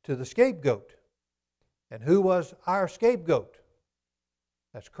to the scapegoat. And who was our scapegoat?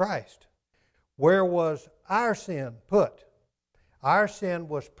 That's Christ. Where was our sin put? Our sin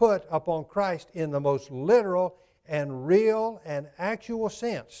was put upon Christ in the most literal and real and actual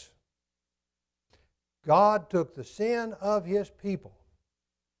sense. God took the sin of His people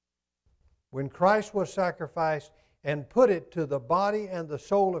when Christ was sacrificed and put it to the body and the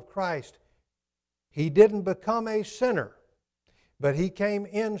soul of Christ. He didn't become a sinner, but He came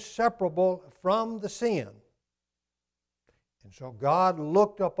inseparable from the sin. And so God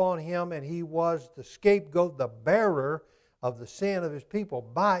looked upon Him, and He was the scapegoat, the bearer of the sin of His people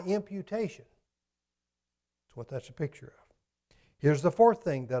by imputation. That's what that's a picture of. Here's the fourth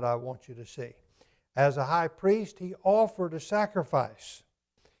thing that I want you to see. As a high priest, He offered a sacrifice.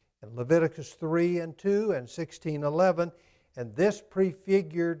 In Leviticus 3 and 2 and 16:11, and this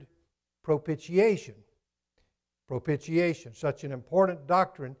prefigured propitiation. Propitiation, such an important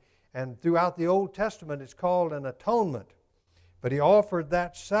doctrine, and throughout the Old Testament it's called an atonement. But He offered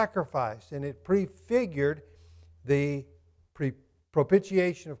that sacrifice, and it prefigured the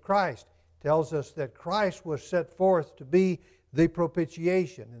propitiation of Christ. It tells us that Christ was set forth to be the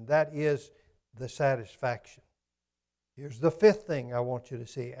propitiation, and that is the satisfaction. Here's the fifth thing I want you to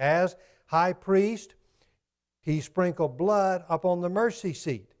see. As high priest, He sprinkled blood upon the mercy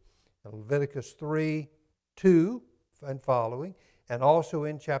seat. In Leviticus 3, 2 and following, and also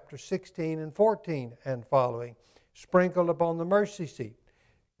in chapter 16 and 14 and following, sprinkled upon the mercy seat.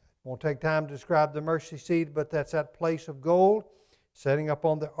 Won't take time to describe the mercy seat, but that's that place of gold setting up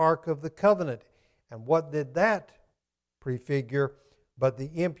on the Ark of the Covenant. And what did that prefigure but the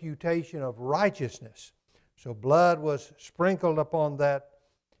imputation of righteousness? So blood was sprinkled upon that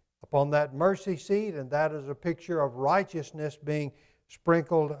mercy seat, and that is a picture of righteousness being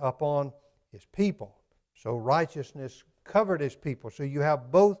sprinkled upon His people. So righteousness covered His people. So you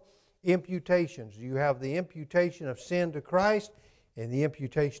have both imputations. You have the imputation of sin to Christ and the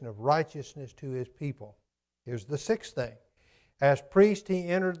imputation of righteousness to His people. Here's the sixth thing. As priest, He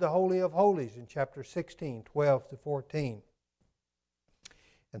entered the Holy of Holies in chapter 16, 12 to 14.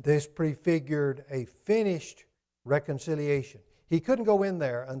 And this prefigured a finished reconciliation. He couldn't go in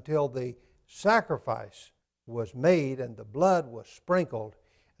there until the sacrifice was made and the blood was sprinkled.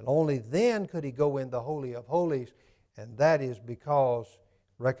 And only then could He go in the Holy of Holies. And that is because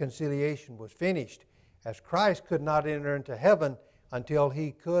reconciliation was finished. As Christ could not enter into heaven until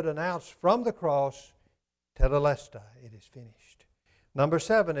He could announce from the cross, Tetelestai, it is finished. Number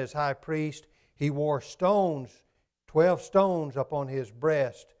 7, as high priest, He wore stones, 12 stones upon His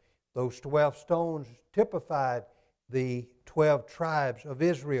breast. Those 12 stones typified the 12 tribes of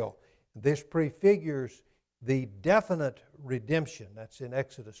Israel. This prefigures the definite redemption. That's in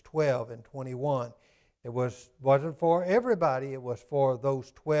Exodus 12 and 21. It wasn't for everybody. It was for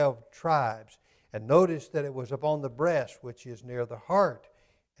those 12 tribes. And notice that it was upon the breast, which is near the heart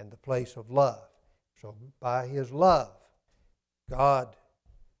and the place of love. So by His love, God,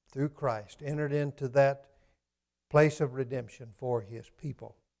 through Christ, entered into that place of redemption for His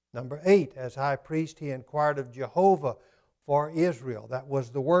people. Number 8, as high priest, He inquired of Jehovah for Israel. That was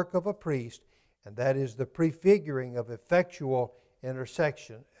the work of a priest, and that is the prefiguring of effectual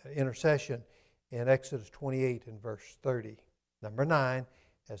intercession in Exodus 28 and verse 30. Number 9,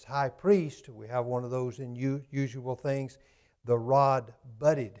 as high priest, we have one of those unusual things, the rod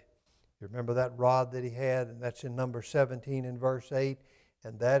budded. You remember that rod that he had, and that's in number 17 and verse 8,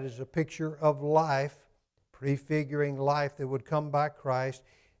 and that is a picture of life, prefiguring life that would come by Christ.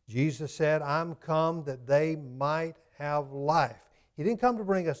 Jesus said, I'm come that they might have life. He didn't come to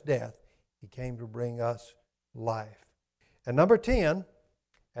bring us death. He came to bring us life. And number 10,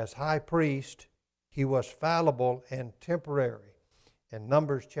 as high priest, He was fallible and temporary. In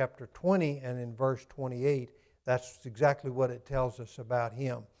Numbers chapter 20 and in verse 28, that's exactly what it tells us about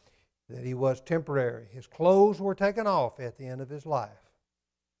Him, that He was temporary. His clothes were taken off at the end of His life.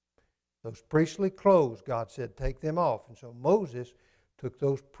 Those priestly clothes, God said, take them off. And so Moses took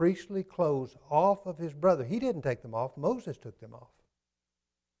those priestly clothes off of his brother. He didn't take them off. Moses took them off.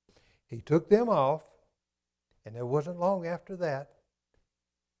 He took them off, and it wasn't long after that,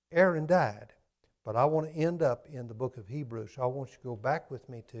 Aaron died. But I want to end up in the book of Hebrews. So I want you to go back with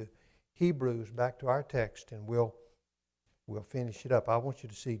me to Hebrews, back to our text, and we'll finish it up. I want you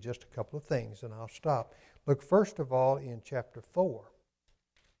to see just a couple of things, and I'll stop. Look first of all in chapter 4.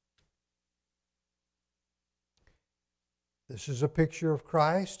 This is a picture of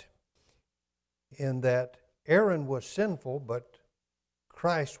Christ in that Aaron was sinful, but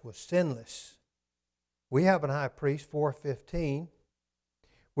Christ was sinless. We have an high priest, 4:15,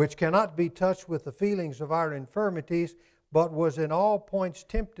 which cannot be touched with the feelings of our infirmities, but was in all points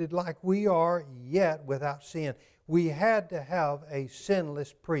tempted like we are, yet without sin. We had to have a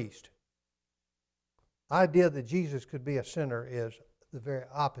sinless priest. The idea that Jesus could be a sinner is the very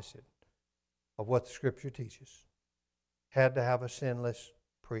opposite of what the Scripture teaches. Had to have a sinless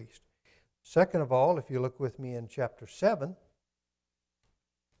priest. Second of all, if you look with me in chapter 7,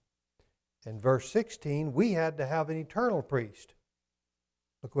 in verse 16, we had to have an eternal priest.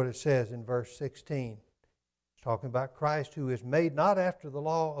 Look what it says in verse 16. It's talking about Christ, who is made not after the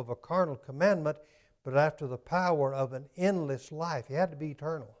law of a carnal commandment, but after the power of an endless life. He had to be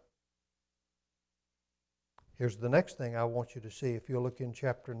eternal. Here's the next thing I want you to see. If you look in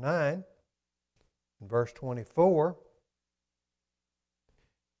chapter 9, in verse 24,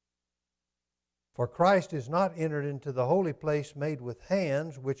 for Christ is not entered into the holy place made with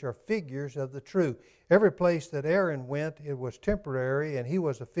hands, which are figures of the true. Every place that Aaron went, it was temporary, and he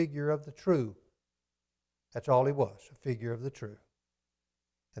was a figure of the true. That's all he was, a figure of the true.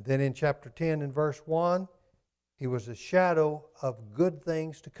 And then in chapter 10 and verse 1, he was a shadow of good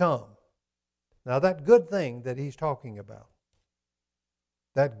things to come. Now that good thing that he's talking about,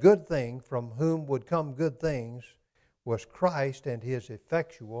 that good thing from whom would come good things, was Christ and His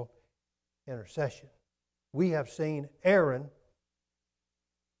effectual intercession. We have seen Aaron,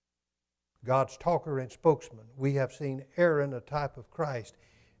 God's talker and spokesman. We have seen Aaron, a type of Christ.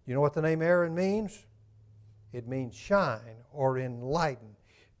 You know what the name Aaron means? It means shine or enlighten.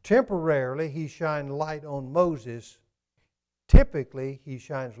 Temporarily, he shined light on Moses. Typically, he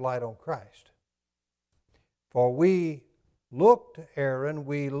shines light on Christ. For we look to Aaron,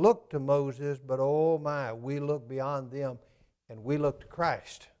 we look to Moses, but oh my, we look beyond them and we look to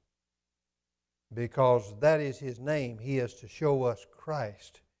Christ. Because that is His name. He is to show us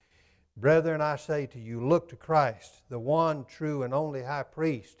Christ. Brethren, I say to you, look to Christ, the one true and only high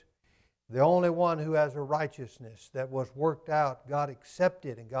priest, the only one who has a righteousness that was worked out, God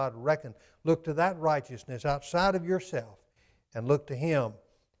accepted and God reckoned. Look to that righteousness outside of yourself and look to Him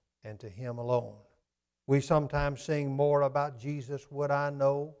and to Him alone. We sometimes sing more about Jesus would I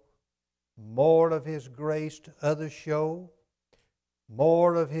know, more of His grace to others show,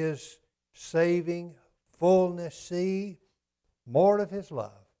 more of His saving fullness see, more of His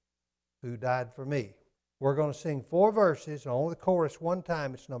love who died for me. We're going to sing 4 verses, only the chorus one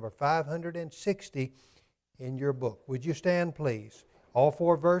time. It's number 560 in your book. Would you stand, please? All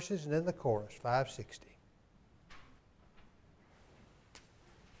 4 verses and then the chorus, 560.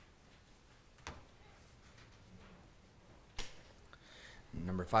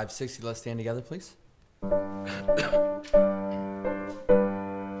 Number 560, let's stand together, please.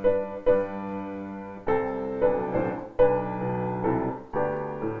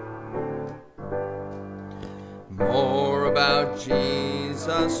 More about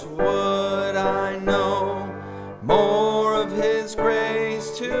Jesus would I know, more of His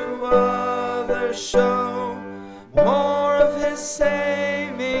grace to others ever show, more of his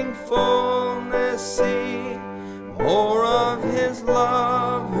saving fullness see, more of his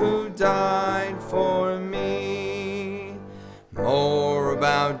love who died for me. More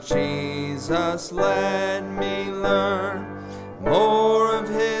about Jesus let me learn, more of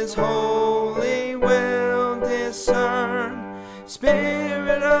his holy will discern.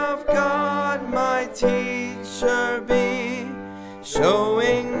 Spirit of God, my teacher be,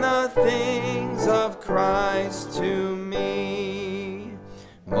 showing the things of Christ to me.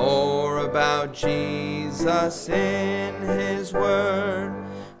 More about Jesus in his word,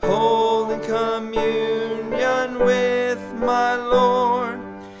 holding communion with my Lord,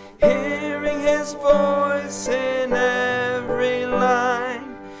 hearing his voice in every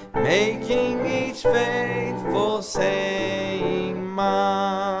line, making each faithful saying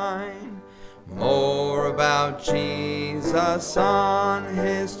mine. More about Jesus on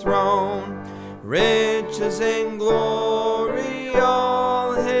his throne, riches and glory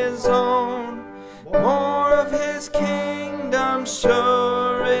all his own, more of his kingdom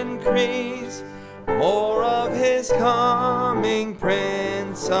sure increase, more of his coming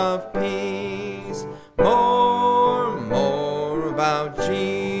Prince of Peace. More about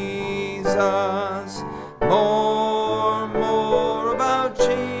Jesus, more about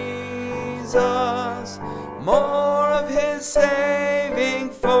Jesus, more of his saving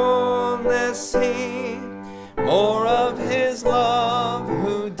fullness see, more of his love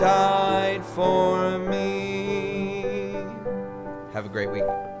who died for me. Have a great week.